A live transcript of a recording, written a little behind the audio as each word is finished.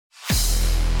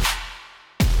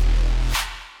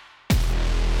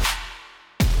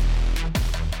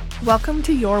Welcome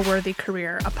to Your Worthy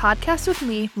Career, a podcast with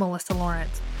me, Melissa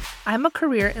Lawrence. I'm a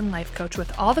career and life coach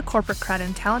with all the corporate cred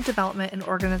in talent development and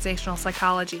organizational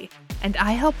psychology, and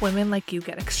I help women like you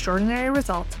get extraordinary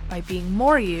results by being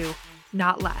more you,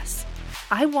 not less.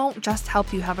 I won't just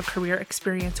help you have a career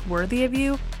experience worthy of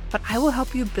you, but I will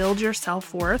help you build your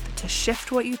self-worth to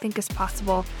shift what you think is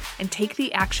possible and take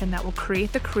the action that will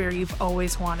create the career you've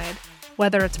always wanted.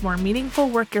 Whether it's more meaningful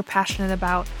work you're passionate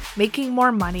about, making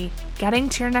more money, getting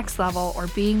to your next level, or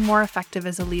being more effective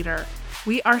as a leader,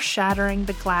 we are shattering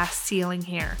the glass ceiling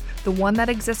here, the one that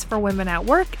exists for women at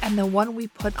work and the one we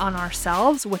put on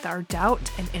ourselves with our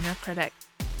doubt and inner critic.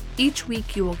 Each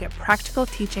week, you will get practical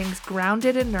teachings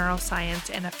grounded in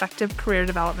neuroscience and effective career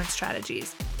development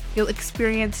strategies. You'll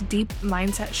experience deep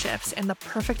mindset shifts and the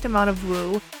perfect amount of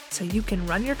woo so you can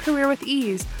run your career with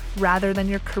ease rather than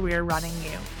your career running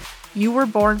you. You were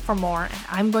born for more, and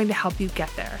I'm going to help you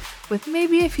get there, with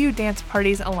maybe a few dance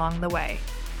parties along the way.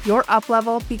 Your up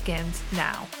level begins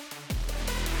now.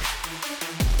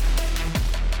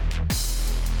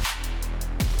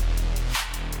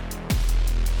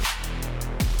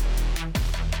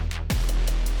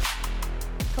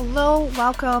 Hello,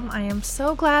 welcome. I am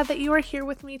so glad that you are here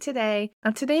with me today. Now,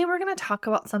 today we're going to talk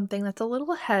about something that's a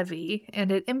little heavy,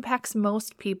 and it impacts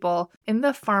most people in the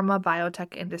pharma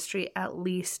biotech industry at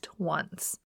least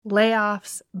once.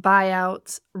 Layoffs,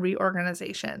 buyouts,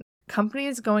 reorganization.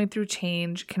 Companies going through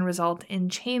change can result in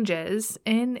changes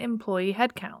in employee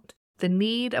headcount. The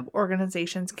need of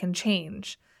organizations can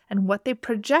change, and what they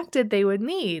projected they would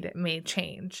need may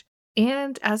change.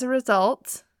 And as a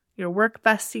result, your work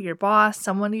bestie, your boss,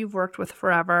 someone you've worked with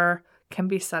forever can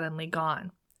be suddenly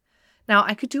gone. Now,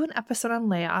 I could do an episode on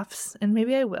layoffs, and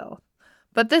maybe I will,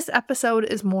 but this episode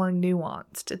is more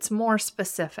nuanced. It's more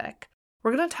specific.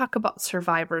 We're going to talk about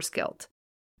survivor's guilt,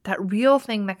 that real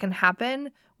thing that can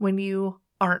happen when you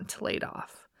aren't laid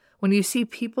off, when you see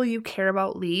people you care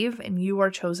about leave and you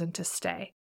are chosen to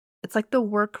stay. It's like the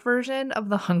work version of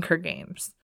the Hunger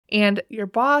Games, and your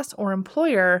boss or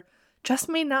employer just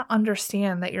may not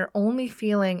understand that your only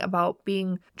feeling about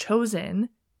being chosen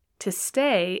to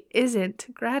stay isn't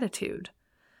gratitude.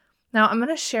 Now, I'm going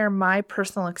to share my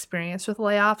personal experience with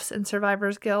layoffs and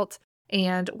survivor's guilt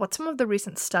and what some of the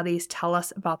recent studies tell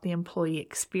us about the employee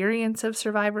experience of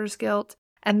survivor's guilt.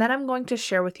 And then I'm going to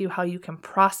share with you how you can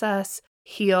process,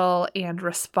 heal, and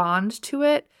respond to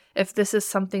it if this is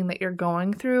something that you're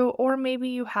going through, or maybe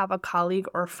you have a colleague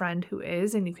or friend who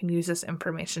is, and you can use this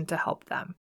information to help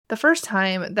them. The first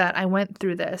time that I went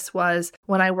through this was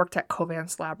when I worked at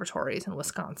Covance Laboratories in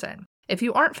Wisconsin. If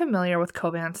you aren't familiar with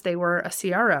Covance, they were a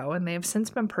CRO and they have since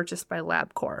been purchased by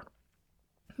LabCorp.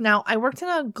 Now, I worked in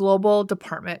a global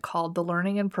department called the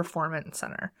Learning and Performance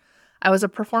Center. I was a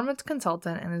performance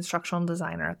consultant and instructional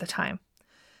designer at the time.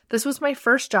 This was my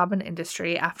first job in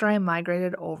industry after I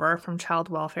migrated over from child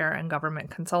welfare and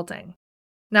government consulting.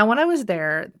 Now, when I was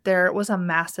there was a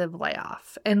massive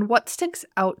layoff, and what sticks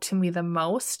out to me the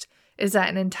most is that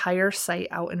an entire site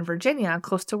out in Virginia,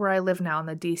 close to where I live now in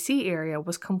the DC area,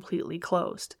 was completely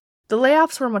closed. The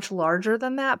layoffs were much larger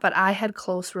than that, but I had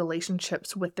close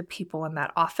relationships with the people in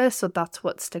that office, so that's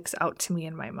what sticks out to me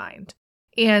in my mind.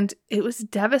 And it was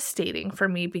devastating for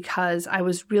me because I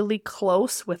was really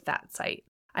close with that site.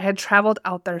 I had traveled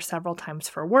out there several times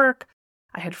for work.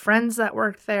 I had friends that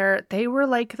worked there. They were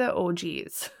like the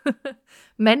OGs.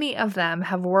 Many of them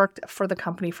have worked for the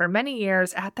company for many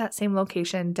years at that same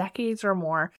location, decades or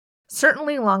more,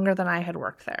 certainly longer than I had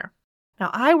worked there. Now,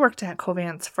 I worked at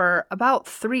Covance for about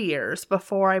 3 years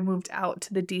before I moved out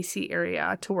to the DC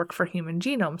area to work for Human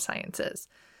Genome Sciences.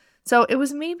 So it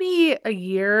was maybe a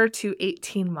year to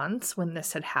 18 months when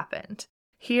this had happened.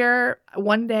 Here,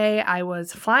 one day I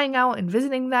was flying out and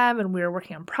visiting them, and we were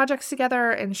working on projects together,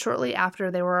 and shortly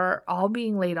after they were all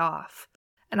being laid off.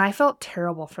 And I felt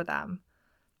terrible for them.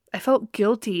 I felt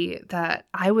guilty that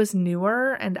I was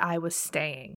newer and I was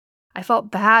staying. I felt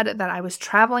bad that I was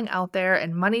traveling out there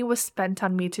and money was spent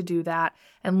on me to do that,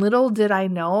 and little did I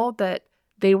know that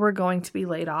they were going to be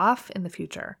laid off in the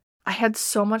future. I had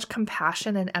so much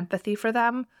compassion and empathy for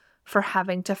them for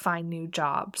having to find new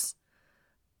jobs,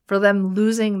 for them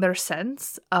losing their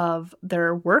sense of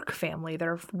their work family,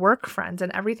 their work friends, and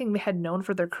everything they had known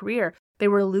for their career. They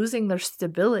were losing their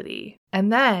stability.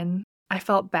 And then I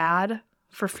felt bad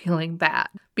for feeling bad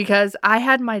because I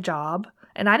had my job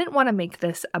and I didn't want to make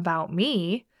this about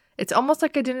me. It's almost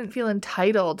like I didn't feel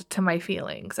entitled to my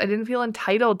feelings. I didn't feel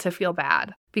entitled to feel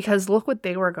bad because look what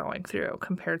they were going through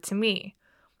compared to me.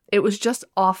 It was just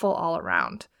awful all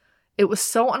around. It was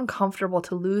so uncomfortable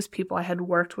to lose people I had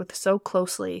worked with so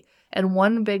closely in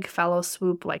one big fellow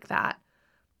swoop like that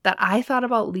I thought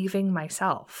about leaving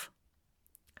myself.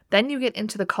 Then you get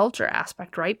into the culture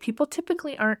aspect, right? People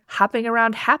typically aren't hopping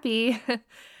around happy,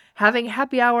 having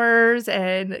happy hours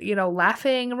and,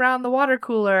 laughing around the water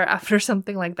cooler after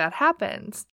something like that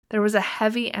happens. There was a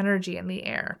heavy energy in the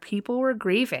air. People were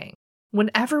grieving.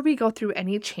 Whenever we go through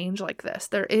any change like this,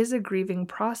 there is a grieving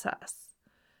process.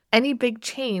 Any big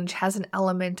change has an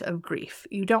element of grief.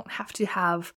 You don't have to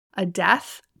have a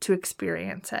death to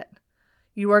experience it.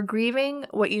 You are grieving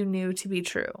what you knew to be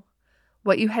true,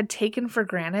 what you had taken for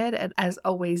granted as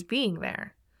always being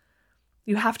there.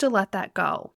 You have to let that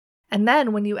go. And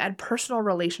then when you add personal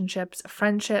relationships,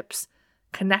 friendships,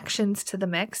 connections to the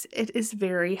mix, it is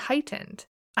very heightened.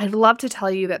 I'd love to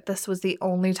tell you that this was the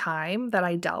only time that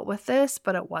I dealt with this,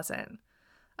 but it wasn't.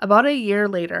 About a year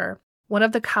later, one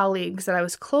of the colleagues that I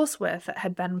was close with that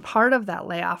had been part of that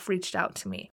layoff reached out to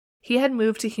me. He had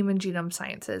moved to Human Genome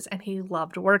Sciences and he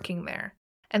loved working there.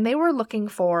 And they were looking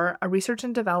for a research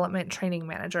and development training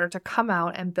manager to come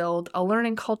out and build a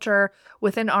learning culture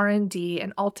within R&D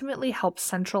and ultimately help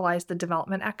centralize the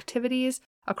development activities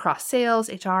across sales,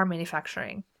 HR,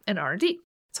 manufacturing, and R&D.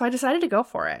 So I decided to go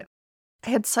for it. I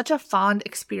had such a fond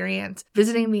experience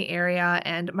visiting the area,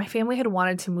 and my family had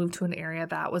wanted to move to an area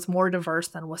that was more diverse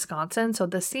than Wisconsin, so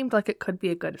this seemed like it could be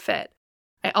a good fit.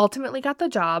 I ultimately got the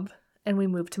job, and we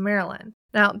moved to Maryland.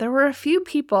 Now, there were a few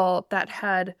people that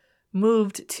had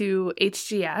moved to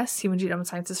HGS, Human Genome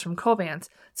Sciences, from Covance,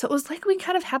 so it was like we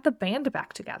kind of had the band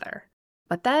back together.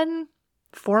 But then,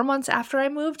 4 months after I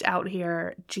moved out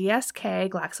here, GSK,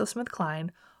 GlaxoSmithKline,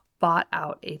 bought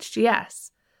out HGS.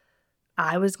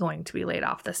 I was going to be laid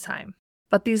off this time.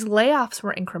 But these layoffs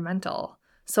were incremental,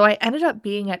 so I ended up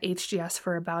being at HGS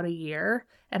for about a year,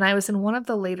 and I was in one of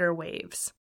the later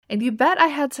waves. And you bet I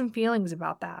had some feelings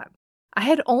about that. I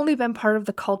had only been part of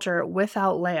the culture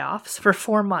without layoffs for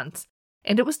 4 months,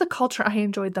 and it was the culture I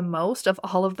enjoyed the most of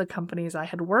all of the companies I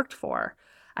had worked for.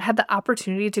 I had the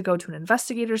opportunity to go to an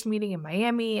investigators meeting in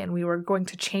Miami, and we were going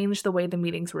to change the way the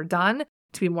meetings were done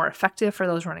to be more effective for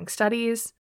those running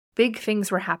studies. Big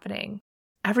things were happening.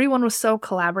 Everyone was so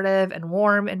collaborative and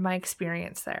warm in my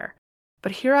experience there.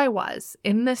 But here I was,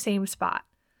 in the same spot.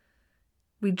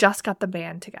 We just got the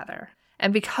band together.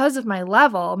 And because of my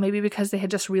level, maybe because they had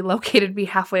just relocated me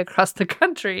halfway across the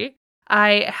country,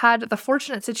 I had the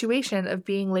fortunate situation of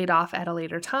being laid off at a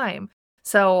later time.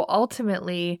 So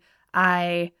ultimately,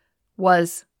 I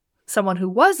was someone who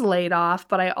was laid off,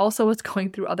 but I also was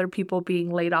going through other people being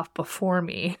laid off before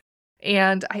me.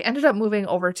 And I ended up moving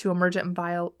over to Emergent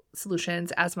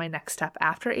BioSolutions as my next step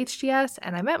after HGS,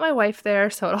 and I met my wife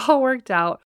there, so it all worked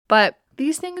out. But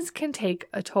these things can take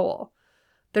a toll.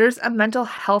 There's a mental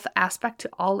health aspect to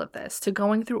all of this, to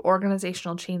going through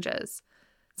organizational changes.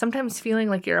 Sometimes feeling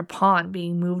like you're a pawn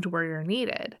being moved where you're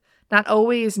needed, not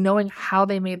always knowing how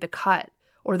they made the cut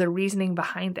or the reasoning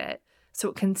behind it, so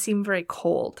it can seem very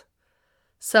cold.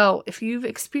 So if you've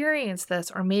experienced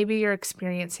this, or maybe you're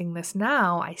experiencing this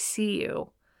now, I see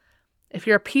you. If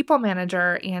you're a people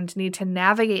manager and need to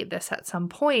navigate this at some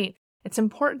point, it's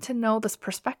important to know this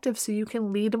perspective so you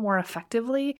can lead more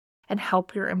effectively and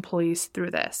help your employees through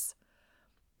this.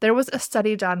 There was a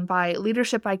study done by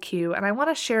Leadership IQ, and I want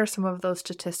to share some of those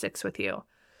statistics with you.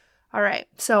 All right,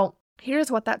 so here's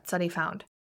what that study found.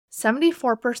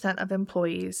 74% of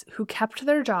employees who kept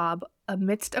their job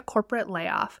amidst a corporate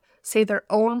layoff say their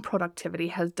own productivity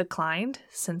has declined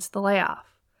since the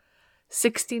layoff.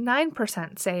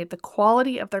 69% say the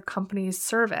quality of their company's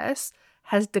service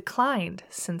has declined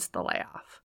since the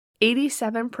layoff.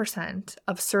 87%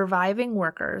 of surviving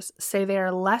workers say they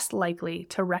are less likely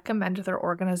to recommend their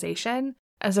organization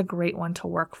as a great one to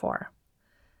work for.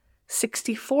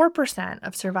 64%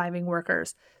 of surviving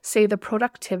workers say the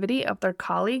productivity of their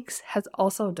colleagues has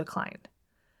also declined.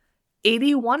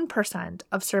 81%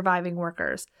 of surviving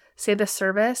workers say the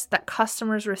service that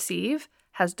customers receive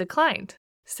has declined.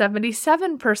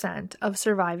 77% of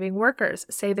surviving workers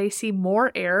say they see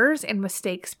more errors and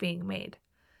mistakes being made.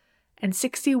 And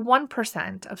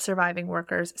 61% of surviving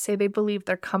workers say they believe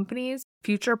their company's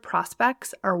future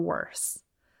prospects are worse.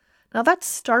 Now that's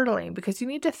startling because you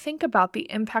need to think about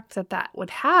the impact that that would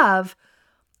have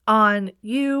on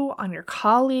you, on your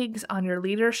colleagues, on your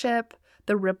leadership,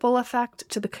 the ripple effect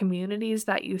to the communities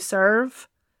that you serve,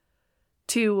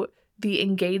 to the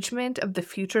engagement of the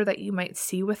future that you might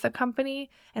see with the company.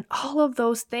 And all of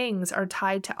those things are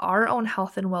tied to our own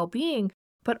health and well-being,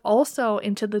 but also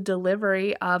into the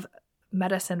delivery of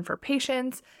medicine for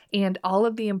patients and all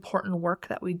of the important work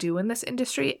that we do in this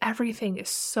industry. Everything is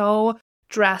so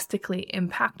drastically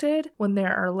impacted when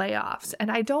there are layoffs.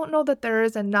 And I don't know that there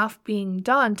is enough being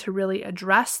done to really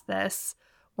address this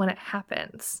when it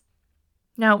happens.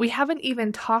 Now, we haven't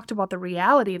even talked about the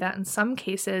reality that in some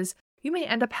cases, you may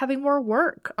end up having more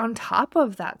work on top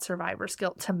of that survivor's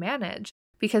guilt to manage,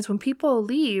 because when people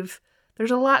leave,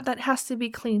 there's a lot that has to be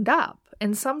cleaned up.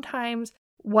 And sometimes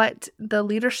what the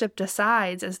leadership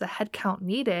decides as the headcount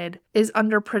needed is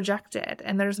underprojected,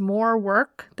 and there's more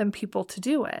work than people to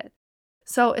do it.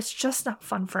 So it's just not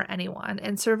fun for anyone,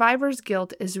 and survivor's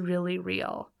guilt is really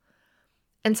real.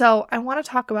 And so I want to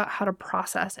talk about how to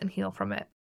process and heal from it.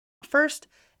 First,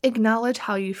 acknowledge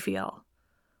how you feel.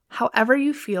 However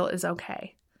you feel is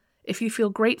okay. If you feel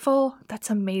grateful, that's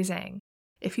amazing.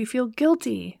 If you feel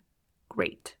guilty,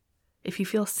 great. If you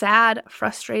feel sad,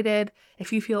 frustrated,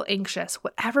 if you feel anxious,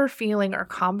 whatever feeling or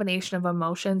combination of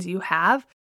emotions you have,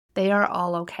 they are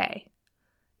all okay.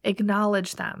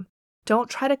 Acknowledge them. Don't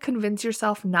try to convince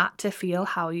yourself not to feel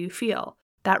how you feel.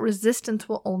 That resistance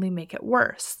will only make it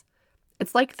worse.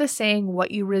 It's like the saying,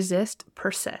 what you resist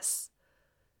persists.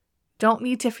 Don't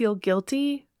need to feel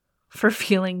guilty for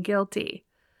feeling guilty.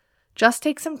 Just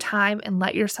take some time and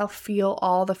let yourself feel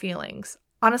all the feelings.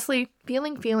 Honestly,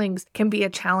 feeling feelings can be a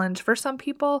challenge for some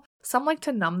people. Some like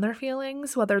to numb their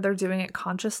feelings, whether they're doing it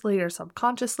consciously or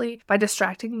subconsciously, by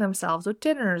distracting themselves with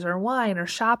dinners or wine or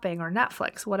shopping or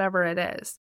Netflix, whatever it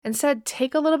is. Instead,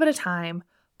 take a little bit of time,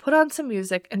 put on some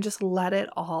music, and just let it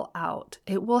all out.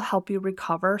 It will help you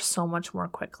recover so much more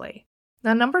quickly.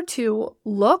 Now, number 2,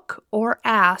 look or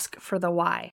ask for the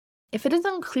why. If it is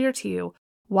unclear to you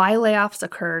why layoffs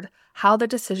occurred, how the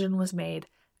decision was made,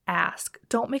 ask.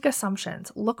 Don't make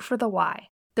assumptions. Look for the why.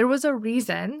 There was a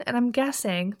reason, and I'm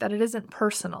guessing that it isn't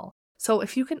personal. So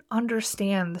if you can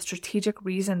understand the strategic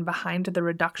reason behind the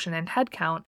reduction in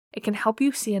headcount, it can help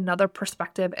you see another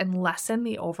perspective and lessen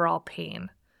the overall pain.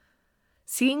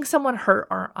 Seeing someone hurt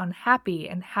or unhappy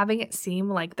and having it seem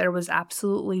like there was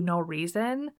absolutely no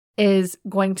reason is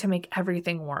going to make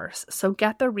everything worse. So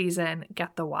get the reason,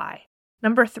 get the why.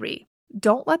 Number 3,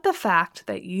 don't let the fact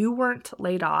that you weren't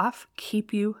laid off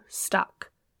keep you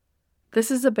stuck. This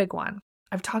is a big one.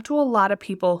 I've talked to a lot of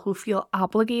people who feel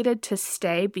obligated to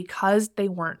stay because they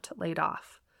weren't laid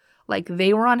off. Like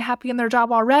they were unhappy in their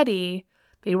job already.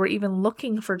 They were even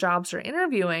looking for jobs or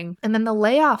interviewing. And then the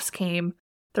layoffs came.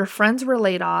 Their friends were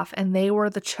laid off and they were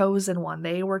the chosen one.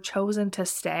 They were chosen to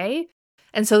stay.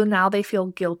 And so now they feel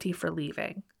guilty for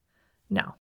leaving.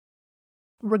 No.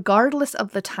 Regardless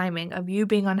of the timing of you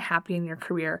being unhappy in your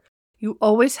career, you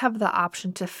always have the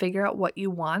option to figure out what you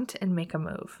want and make a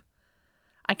move.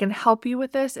 I can help you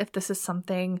with this if this is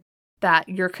something that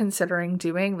you're considering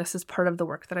doing. This is part of the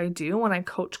work that I do when I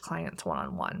coach clients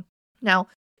one-on-one. Now,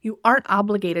 you aren't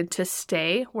obligated to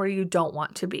stay where you don't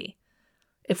want to be.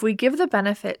 If we give the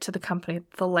benefit to the company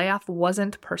that the layoff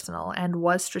wasn't personal and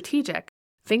was strategic,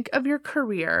 think of your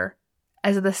career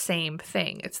as the same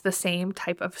thing. It's the same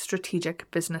type of strategic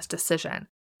business decision.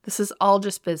 This is all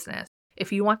just business.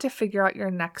 If you want to figure out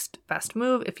your next best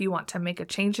move, if you want to make a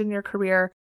change in your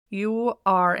career, you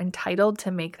are entitled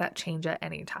to make that change at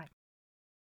any time.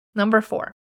 Number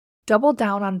 4, double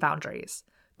down on boundaries.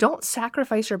 Don't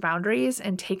sacrifice your boundaries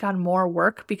and take on more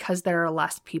work because there are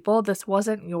less people. This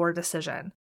wasn't your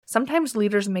decision. Sometimes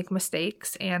leaders make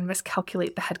mistakes and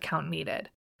miscalculate the headcount needed.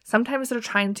 Sometimes they're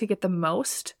trying to get the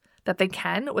most that they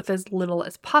can with as little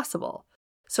as possible.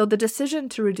 So the decision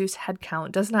to reduce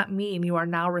headcount does not mean you are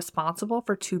now responsible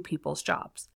for 2 people's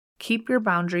jobs. Keep your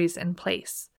boundaries in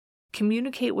place.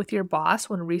 Communicate with your boss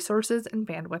when resources and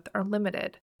bandwidth are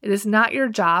limited. It is not your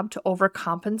job to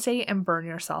overcompensate and burn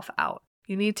yourself out.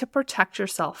 You need to protect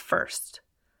yourself first.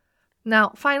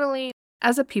 Now, finally,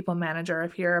 as a people manager,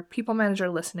 if you're a people manager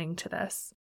listening to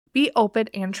this, be open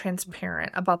and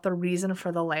transparent about the reason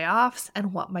for the layoffs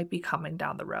and what might be coming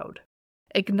down the road.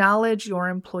 Acknowledge your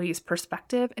employees'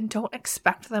 perspective and don't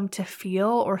expect them to feel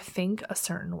or think a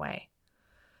certain way.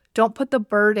 Don't put the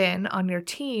burden on your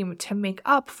team to make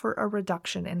up for a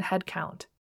reduction in headcount.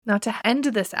 Now, to end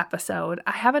this episode,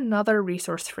 I have another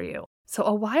resource for you. So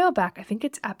a while back, I think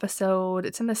it's in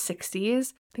the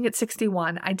 60s, I think it's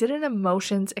 61, I did an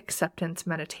emotions acceptance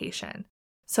meditation.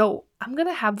 So I'm going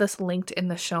to have this linked in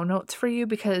the show notes for you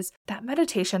because that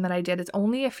meditation that I did is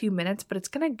only a few minutes, but it's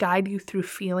going to guide you through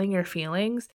feeling your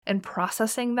feelings and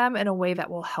processing them in a way that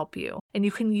will help you. And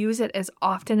you can use it as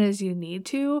often as you need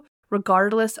to,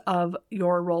 regardless of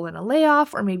your role in a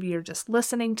layoff, or maybe you're just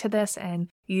listening to this and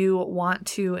you want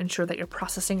to ensure that you're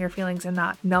processing your feelings and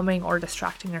not numbing or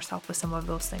distracting yourself with some of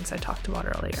those things I talked about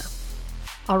earlier.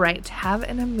 All right, have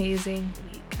an amazing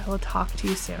week. I will talk to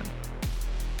you soon.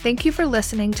 Thank you for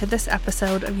listening to this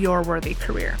episode of Your Worthy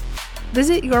Career.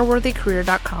 Visit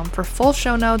yourworthycareer.com for full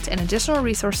show notes and additional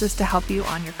resources to help you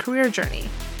on your career journey.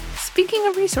 Speaking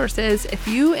of resources, if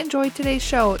you enjoyed today's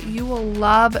show, you will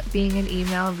love being an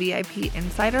email VIP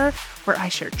insider where I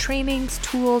share trainings,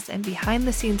 tools, and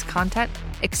behind-the-scenes content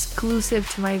exclusive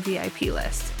to my VIP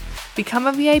list. Become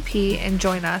a VIP and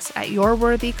join us at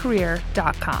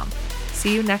yourworthycareer.com.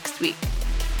 See you next week.